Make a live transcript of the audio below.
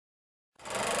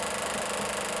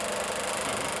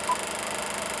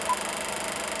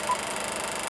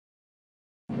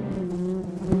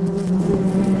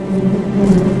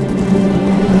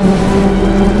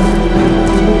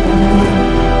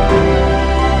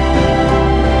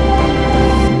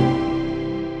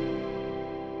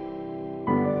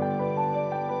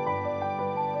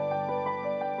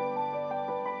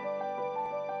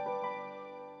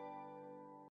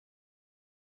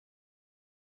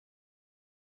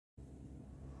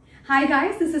Hi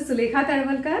guys, this is Sulekha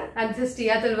Talwalkar. And this is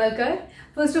Arya Talwalkar.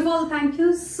 First of all, thank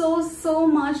you so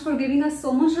much for giving us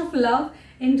so much of love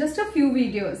in just a few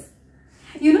videos.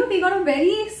 You know, we got a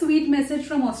very sweet message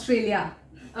from Australia.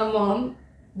 Mom,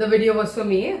 the video was for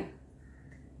me.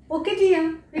 Okay,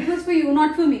 Tia, it was for you,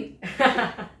 not for me.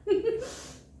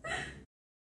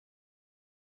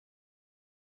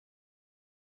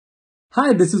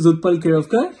 Hi, this is Utpal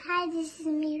Kiravkar. Hi, this is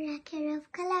Meera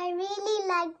Kiravkar. I really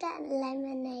like that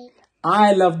lemonade.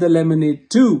 I love the lemonade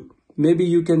too. Maybe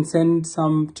you can send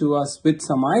some to us with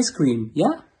some ice cream,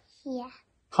 yeah? Yeah.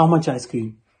 How much ice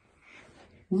cream?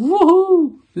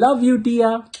 Woohoo! Love you,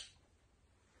 Tia.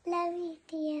 Love you,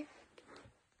 dear.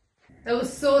 That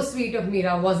was so sweet of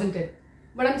Meera, wasn't it?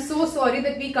 But I'm so sorry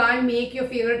that we can't make your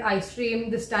favorite ice cream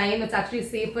this time. It's actually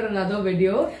saved for another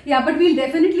video. Yeah, but we'll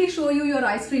definitely show you your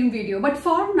ice cream video. But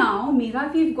for now,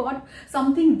 Meera, we've got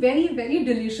something very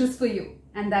delicious for you.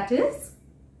 And that is?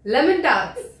 Lemon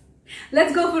Tarts.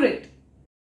 Let's go for it.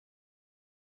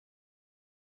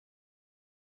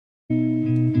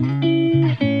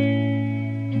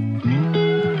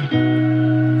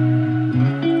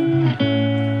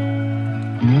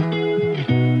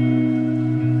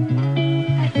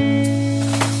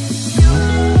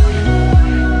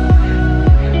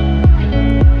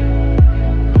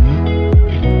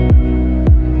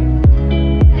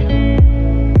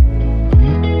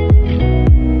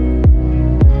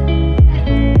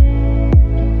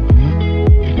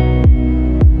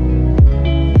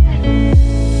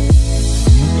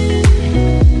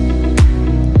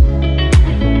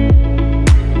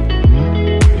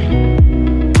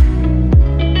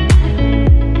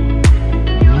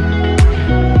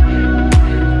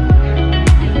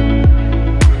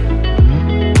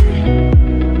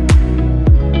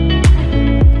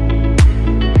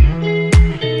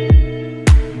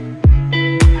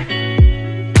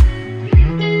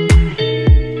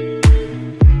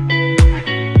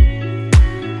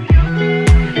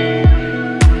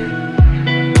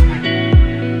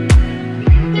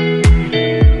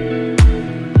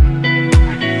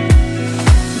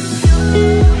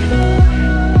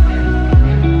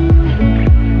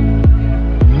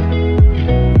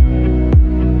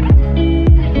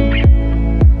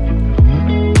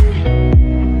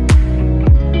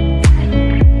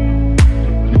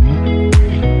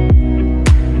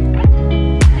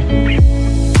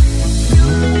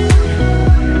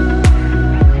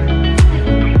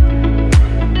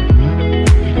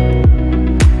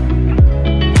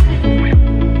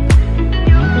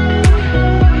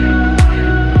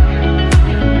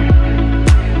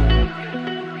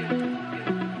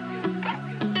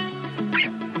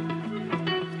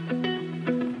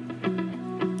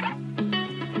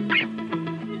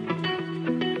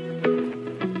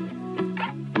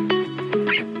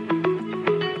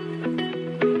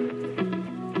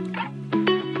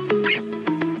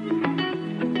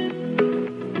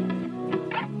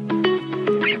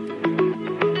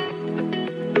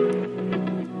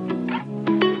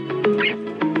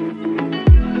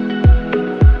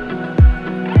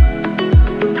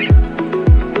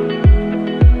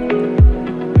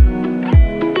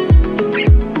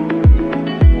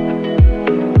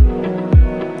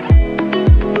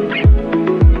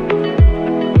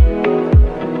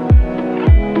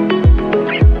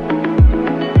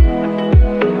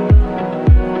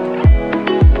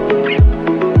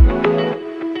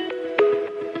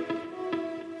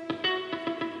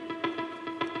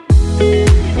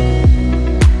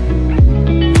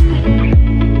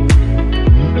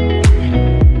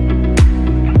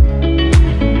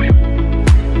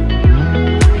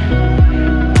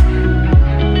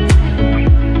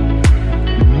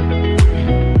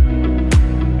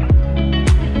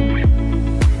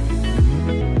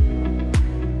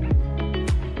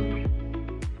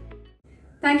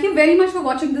 Thank you very much for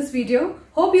watching this video.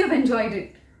 Hope you have enjoyed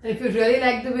it. And if you really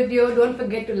like the video, don't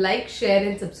forget to like, share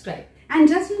and subscribe. And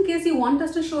just in case you want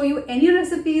us to show you any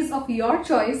recipes of your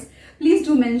choice, please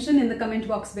do mention in the comment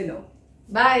box below.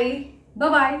 Bye.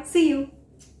 Bye-bye. See you.